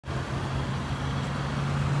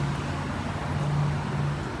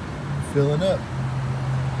filling up.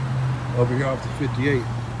 Over here off the 58.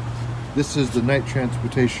 This is the Knight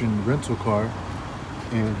Transportation rental car.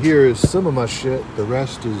 And here is some of my shit. The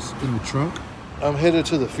rest is in the trunk. I'm headed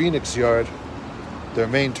to the Phoenix yard, their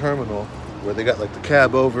main terminal, where they got like the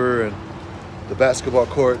cab over and the basketball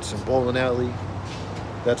courts and bowling alley.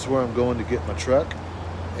 That's where I'm going to get my truck.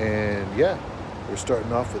 And yeah, we're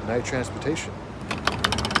starting off with Knight Transportation.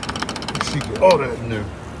 She get all that in there.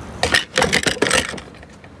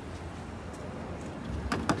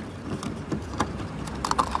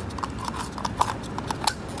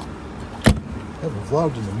 I haven't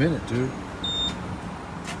vlogged in a minute, dude.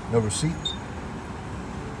 No receipt.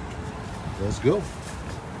 Let's go.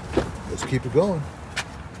 Let's keep it going.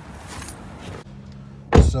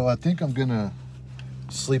 So I think I'm gonna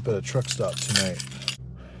sleep at a truck stop tonight.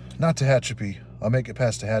 Not Tehachapi. I'll make it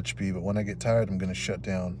past Tehachapi, but when I get tired, I'm gonna shut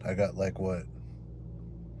down. I got like what?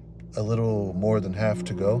 A little more than half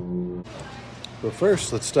to go. But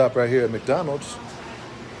first, let's stop right here at McDonald's.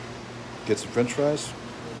 Get some French fries.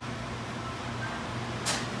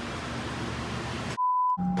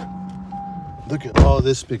 Look at all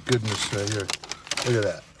this big goodness right here. Look at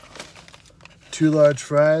that. 2 large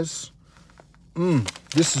fries.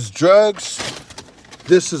 This is drugs.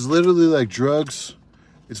 This is literally like drugs.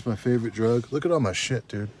 It's my favorite drug. Look at all my shit,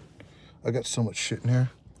 dude. I got so much shit in here.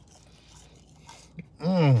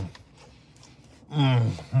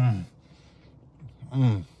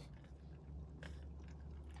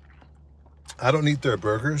 I don't eat their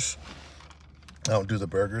burgers. I don't do the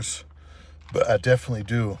burgers. But I definitely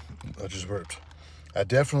do. I just burped. I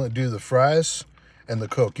definitely do the fries and the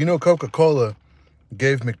Coke. You know, Coca-Cola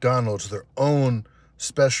gave McDonald's their own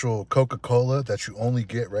special Coca-Cola that you only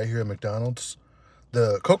get right here at McDonald's.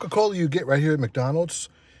 The Coca-Cola you get right here at McDonald's,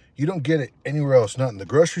 you don't get it anywhere else. Not in the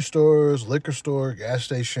grocery stores, liquor store, gas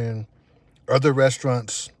station, other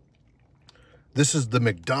restaurants. This is the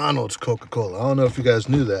McDonald's Coca-Cola. I don't know if you guys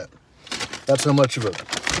knew that. That's how much of an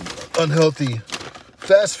unhealthy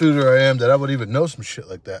fast fooder I am that I would even know some shit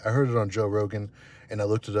like that. I heard it on Joe Rogan and I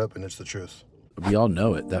looked it up and it's the truth. We all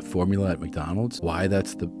know it, that formula at McDonald's, why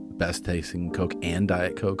that's the best tasting Coke and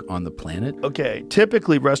Diet Coke on the planet. Okay,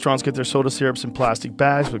 typically restaurants get their soda syrups in plastic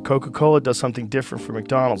bags, but Coca-Cola does something different for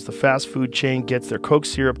McDonald's. The fast food chain gets their Coke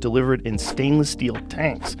syrup delivered in stainless steel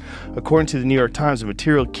tanks. According to the New York Times, the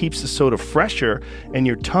material keeps the soda fresher and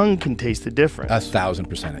your tongue can taste the difference.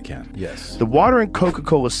 1,000% it can, yes. The water and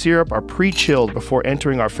Coca-Cola syrup are pre-chilled before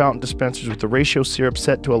entering our fountain dispensers with the ratio syrup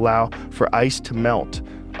set to allow for ice to melt.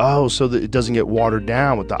 Oh, so that it doesn't get watered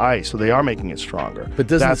down with the ice. So they are making it stronger. But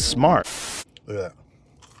that's smart. Look at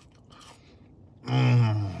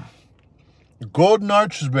that. Golden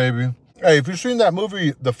Arches, baby. Hey, if you've seen that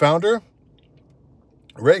movie, The Founder,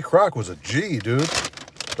 Ray Kroc was a G, dude.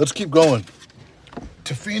 Let's keep going.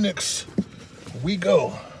 To Phoenix we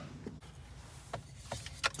go.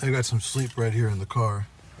 I got some sleep right here in the car.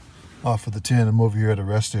 Off of the 10, I'm over here at a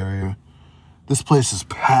rest area. This place is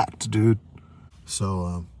packed, dude.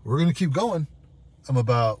 So we're gonna keep going. I'm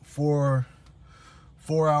about four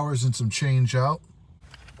hours and some change out.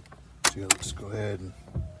 So yeah, let's go ahead and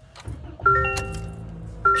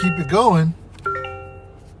keep it going.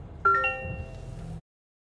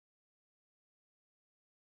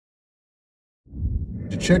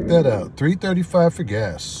 Check that out, $3.35 for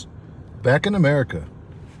gas. Back in America.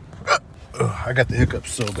 I got the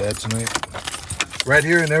hiccups so bad tonight. Right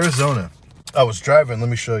here in Arizona. I was driving, let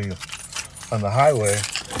me show you, on the highway,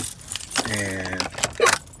 and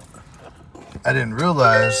I didn't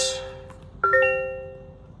realize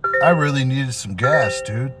I really needed some gas,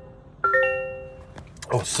 dude.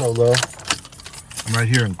 Oh, so low. I'm right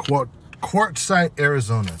here in Quartzsite,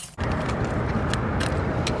 Arizona.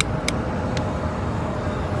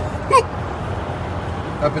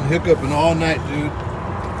 I've been hiccuping all night, dude.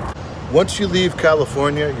 Once you leave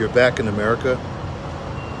California, you're back in America,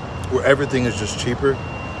 where everything is just cheaper.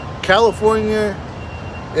 California,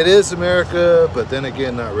 it is America, but then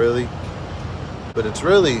again, not really. But it's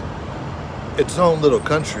really its own little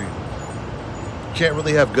country. Can't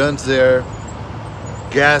really have guns there.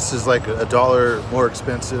 Gas is like $1 more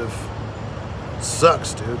expensive.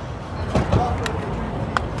 Sucks, dude.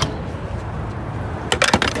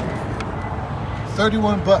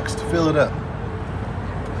 $31 to fill it up.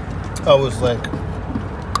 I was like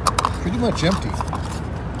pretty much empty.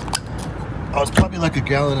 I was probably like 1.5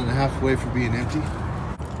 gallons away from being empty.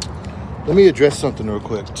 Let me address something real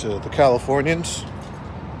quick to the Californians,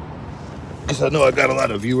 because I know I got a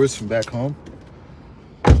lot of viewers from back home.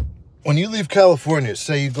 When you leave California,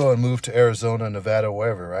 say you go and move to Arizona, Nevada,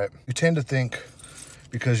 wherever, right? You tend to think,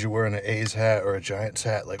 because you're wearing an A's hat or a Giants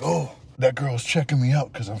hat, like, oh, that girl's checking me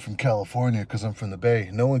out because I'm from California, because I'm from the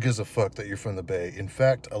Bay. No one gives a fuck that you're from the Bay. In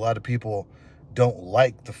fact, a lot of people don't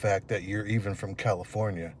like the fact that you're even from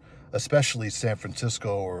California, especially San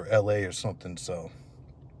Francisco or LA or something. So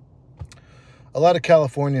a lot of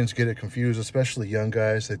Californians get it confused, especially young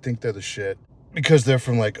guys. They think they're the shit because they're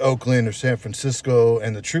from like Oakland or San Francisco.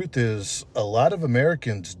 And the truth is, a lot of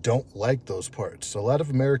Americans don't like those parts. A lot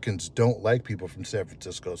of Americans don't like people from San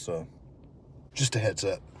Francisco. So just a heads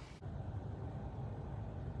up.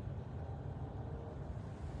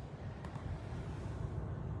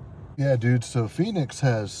 Yeah, dude, so Phoenix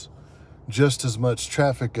has just as much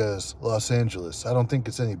traffic as Los Angeles. I don't think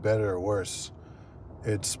it's any better or worse.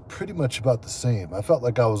 It's pretty much about the same. I felt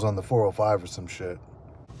like I was on the 405 or some shit.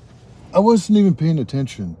 I wasn't even paying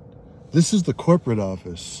attention. This is the corporate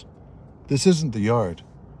office. This isn't the yard.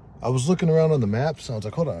 I was looking around on the maps and I was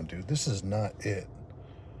like, hold on, dude, this is not it.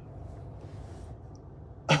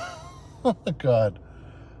 Oh my God.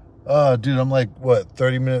 Dude, I'm like, what,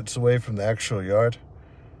 30 minutes away from the actual yard?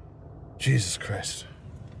 Jesus Christ.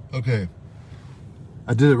 Okay.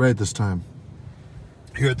 I did it right this time.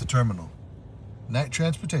 Here at the terminal. Night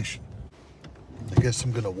transportation. I guess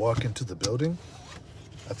I'm gonna walk into the building.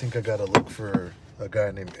 I think I gotta look for a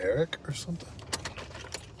guy named Eric or something.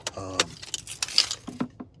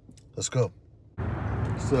 Let's go.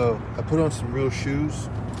 So I put on some real shoes.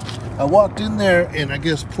 I walked in there and I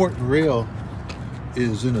guess Port and Rail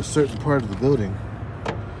is in a certain part of the building.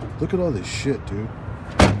 Look at all this shit, dude.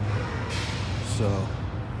 So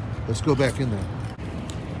let's go back in there.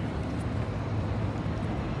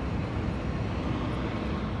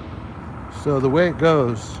 So the way it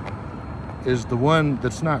goes is the one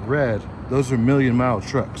that's not red, those are 1,000,000-mile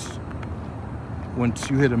trucks. Once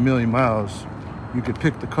you hit 1,000,000 miles, you could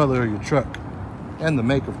pick the color of your truck and the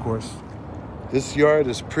make, of course. This yard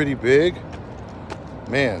is pretty big.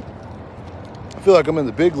 Man, I feel like I'm in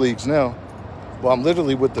the big leagues now. Well, I'm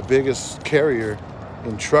literally with the biggest carrier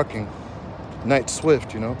in trucking,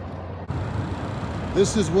 Knight-Swift, you know?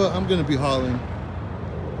 This is what I'm gonna be hauling,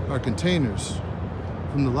 our containers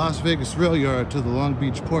from the Las Vegas rail yard to the Long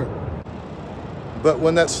Beach port. But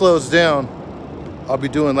when that slows down, I'll be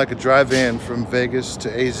doing like a dry van from Vegas to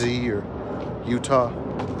AZ or Utah.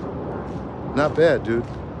 Not bad, dude.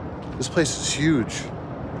 This place is huge.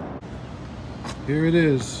 Here it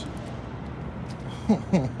is.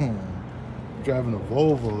 Driving a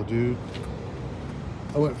Volvo, dude.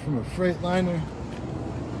 I went from a Freightliner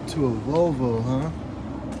to a Volvo, huh?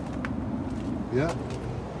 Yeah.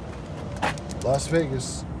 Las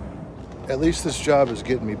Vegas. At least this job is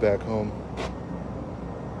getting me back home.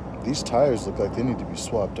 These tires look like they need to be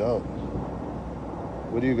swapped out.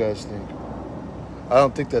 What do you guys think? I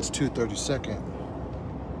don't think that's 232nd.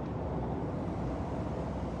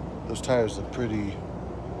 Those tires look pretty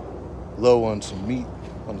low on some meat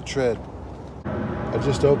on the tread. I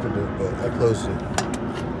just opened it, but I closed it.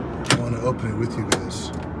 I want to open it with you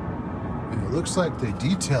guys. And it looks like they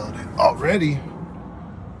detailed it already.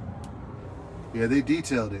 Yeah, they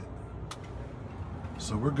detailed it.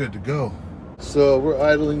 So we're good to go. So we're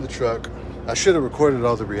idling the truck. I should have recorded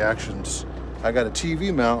all the reactions. I got a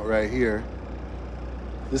TV mount right here.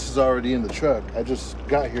 This is already in the truck. I just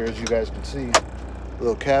got here, as you guys can see. A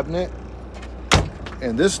little cabinet.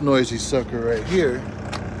 And this noisy sucker right here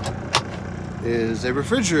is a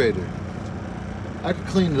refrigerator. I could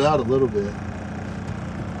clean it out a little bit.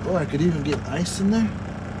 Oh, I could even get ice in there.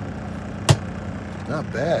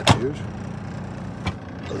 Not bad, dude.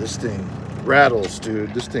 Oh, this thing rattles,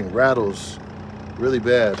 dude. This thing rattles really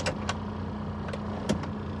bad.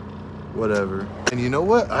 Whatever. And you know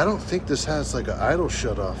what? I don't think this has like an idle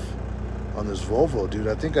shut off on this Volvo, dude.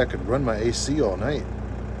 I think I could run my AC all night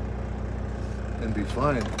and be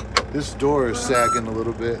fine. This door is sagging a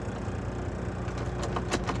little bit.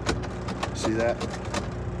 See that?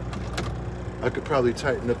 I could probably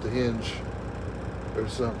tighten up the hinge or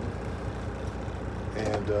something.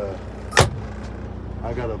 And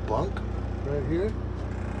I got a bunk right here.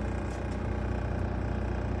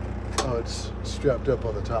 Oh, it's strapped up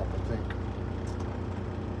on the top, I think.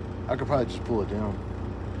 I could probably just pull it down.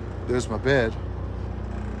 There's my bed.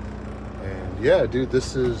 And yeah, dude,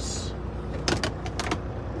 this is,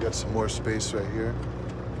 we got some more space right here.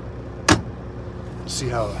 See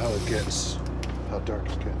how it gets, how dark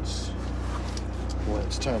it gets when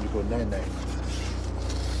it's time to go night-night.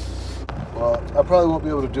 Well, I probably won't be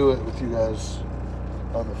able to do it with you guys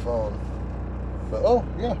on the phone. But oh,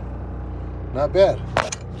 yeah, not bad.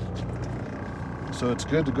 So it's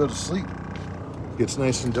good to go to sleep. Gets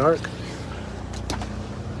nice and dark.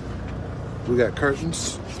 We got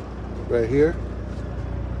curtains right here.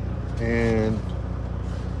 And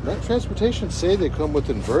Night Transportation say they come with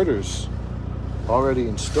inverters already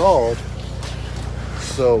installed.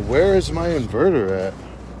 So where is my inverter at?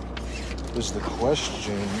 Is the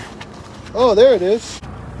question. Oh, there it is.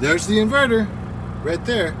 There's the inverter right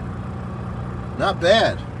there. Not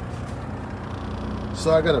bad.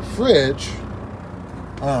 So I got a fridge.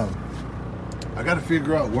 I got to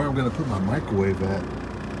figure out where I'm going to put my microwave at.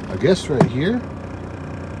 I guess right here.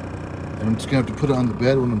 And I'm just going to have to put it on the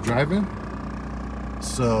bed when I'm driving.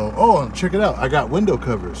 So, oh, check it out. I got window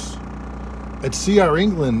covers. At CR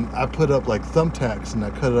England, I put up like thumbtacks and I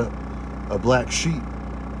cut up a black sheet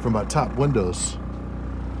for my top windows.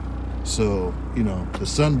 So, you know, the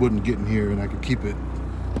sun wouldn't get in here and I could keep it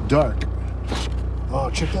dark. Oh,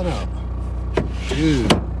 check that out.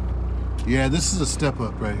 Dude. Yeah, this is a step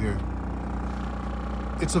up right here.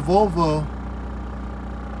 It's a Volvo.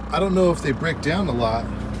 I don't know if they break down a lot,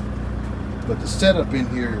 but the setup in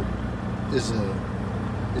here is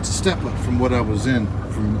it's a step up from what I was in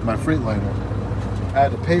from my Freightliner. I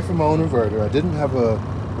had to pay for my own inverter. I didn't have a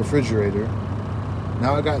refrigerator.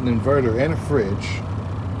 Now I got an inverter and a fridge.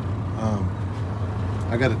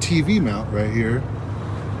 I got a TV mount right here,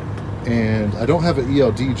 and I don't have an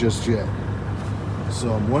ELD just yet.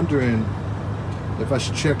 So I'm wondering if I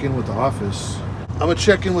should check in with the office. I'm gonna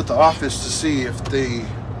check in with the office to see if they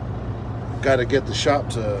gotta get the shop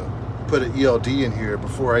to put an ELD in here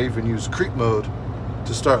before I even use creep mode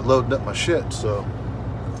to start loading up my shit. So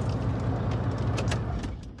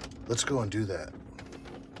let's go and do that.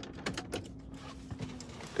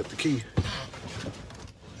 Got the key.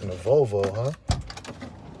 And a Volvo, huh?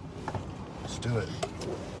 Let's do it.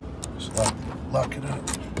 Just lock it up.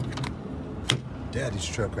 Daddy's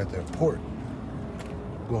truck right there, port.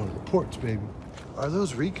 Going to the ports, baby. Are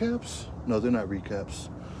those recaps? No, they're not recaps.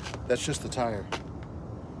 That's just the tire.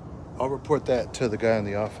 I'll report that to the guy in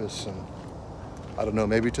the office and I don't know,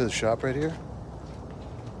 maybe to the shop right here.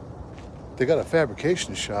 They got a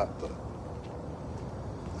fabrication shop, but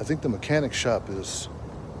I think the mechanic shop is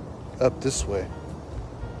up this way.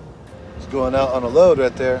 It's going out on a load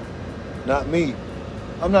right there. Not me.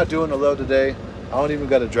 I'm not doing a load today. I don't even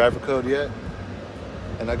got a driver code yet.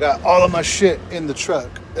 And I got all of my shit in the truck,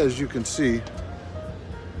 as you can see.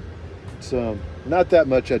 So, not that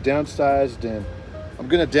much. I downsized, and I'm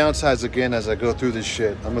gonna downsize again as I go through this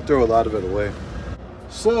shit. I'm gonna throw a lot of it away.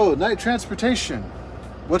 So, Night Transportation.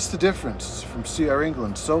 What's the difference from CR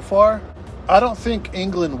England? So far, I don't think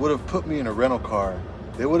England would have put me in a rental car.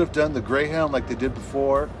 They would have done the Greyhound like they did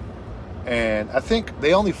before. And I think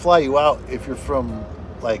they only fly you out if you're from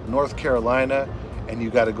like North Carolina and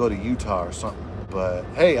you got to go to Utah or something. But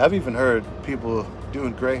hey, I've even heard people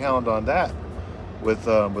doing Greyhound on that with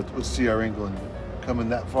CR England coming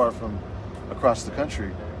that far from across the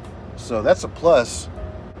country. So that's a plus.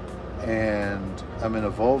 And I'm in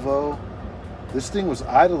a Volvo. This thing was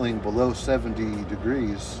idling below 70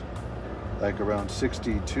 degrees, like around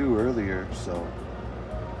 62 earlier. So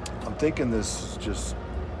I'm thinking this is just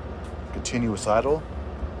continuous idle,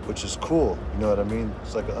 which is cool. You know what I mean?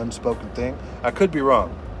 It's like an unspoken thing. I could be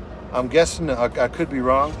wrong. I'm guessing I could be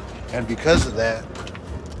wrong. And because of that,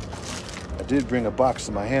 I did bring a box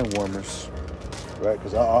of my hand warmers, right?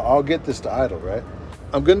 Because I'll get this to idle, right?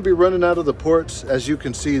 I'm going to be running out of the ports. As you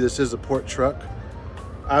can see, this is a port truck.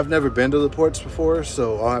 I've never been to the ports before,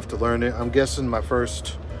 so I'll have to learn it. I'm guessing my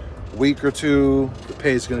first week or two, the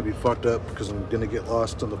pay is going to be fucked up because I'm going to get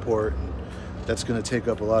lost on the port. And that's going to take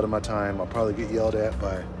up a lot of my time. I'll probably get yelled at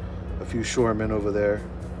by a few shoremen over there.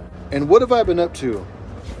 And what have I been up to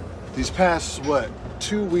these past,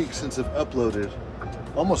 2 weeks since I've uploaded?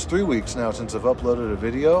 Almost 3 weeks now since I've uploaded a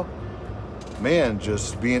video. Man,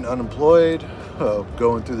 just being unemployed,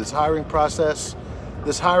 going through this hiring process.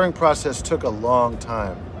 This hiring process took a long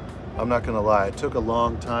time. I'm not gonna lie, it took a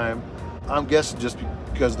long time. I'm guessing just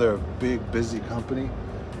because they're a big, busy company,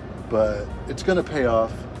 but it's gonna pay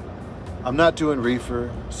off. I'm not doing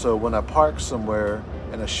reefer, so when I park somewhere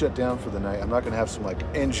and I shut down for the night, I'm not gonna have some like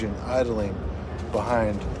engine idling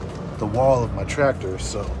behind the wall of my tractor,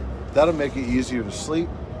 so that'll make it easier to sleep.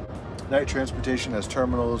 Night Transportation has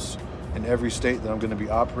terminals in every state that I'm gonna be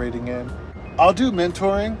operating in. I'll do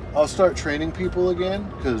mentoring. I'll start training people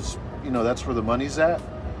again because, you know, that's where the money's at.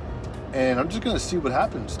 And I'm just gonna see what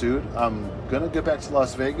happens, dude. I'm gonna get back to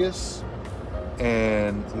Las Vegas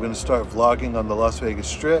and I'm gonna start vlogging on the Las Vegas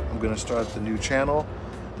Strip. I'm gonna start the new channel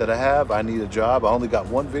that I have. I Need a Job. I only got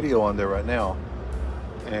one video on there right now.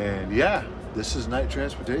 And yeah, this is Night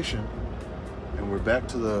Transportation. And we're back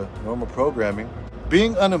to the normal programming.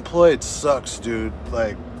 Being unemployed sucks, dude.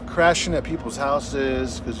 Like, crashing at people's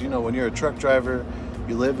houses, because, you know, when you're a truck driver,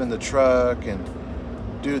 you live in the truck and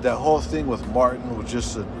Dude, that whole thing with Martin was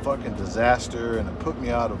just a fucking disaster, and it put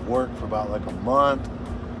me out of work for about like a month.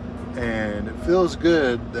 And it feels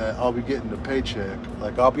good that I'll be getting a paycheck.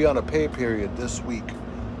 Like, I'll be on a pay period this week.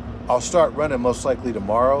 I'll start running most likely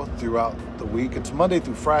tomorrow throughout the week. It's Monday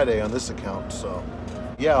through Friday on this account. So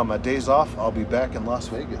yeah, on my days off, I'll be back in Las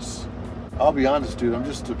Vegas. I'll be honest, dude, I'm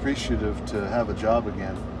just appreciative to have a job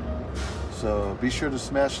again. So be sure to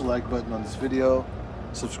smash the like button on this video,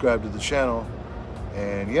 subscribe to the channel,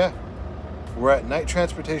 and yeah, we're at Night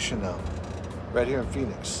Transportation now, right here in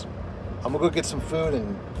Phoenix. I'm gonna go get some food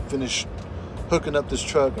and finish hooking up this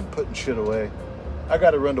truck and putting shit away. I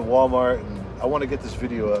gotta run to Walmart, and I wanna get this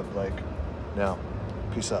video up like now.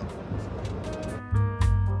 Peace out.